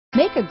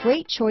Make a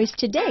great choice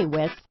today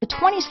with the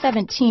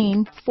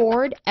 2017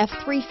 Ford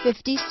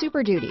F-350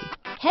 Super Duty.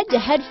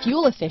 Head-to-head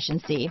fuel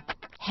efficiency,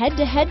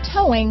 head-to-head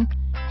towing,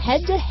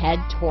 head-to-head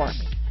torque.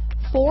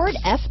 Ford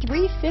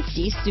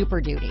F-350 Super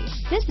Duty.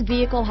 This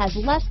vehicle has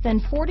less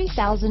than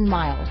 40,000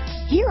 miles.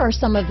 Here are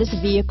some of this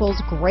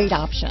vehicle's great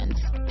options: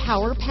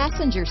 power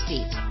passenger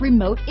seat,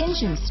 remote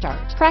engine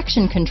start,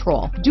 traction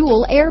control,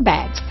 dual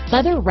airbags,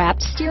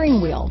 leather-wrapped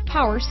steering wheel,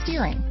 power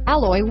steering,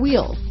 alloy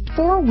wheels,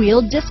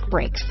 four-wheel disc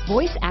brakes,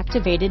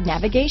 voice-activated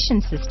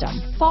navigation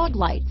system, fog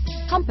lights,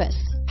 compass,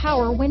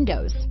 power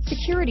windows,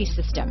 security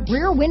system,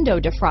 rear window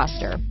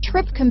defroster,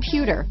 trip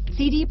computer,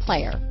 CD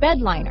player,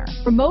 bed liner,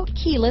 remote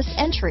keyless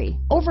entry,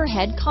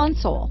 overhead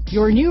console.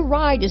 Your new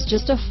ride is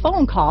just a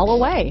phone call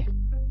away.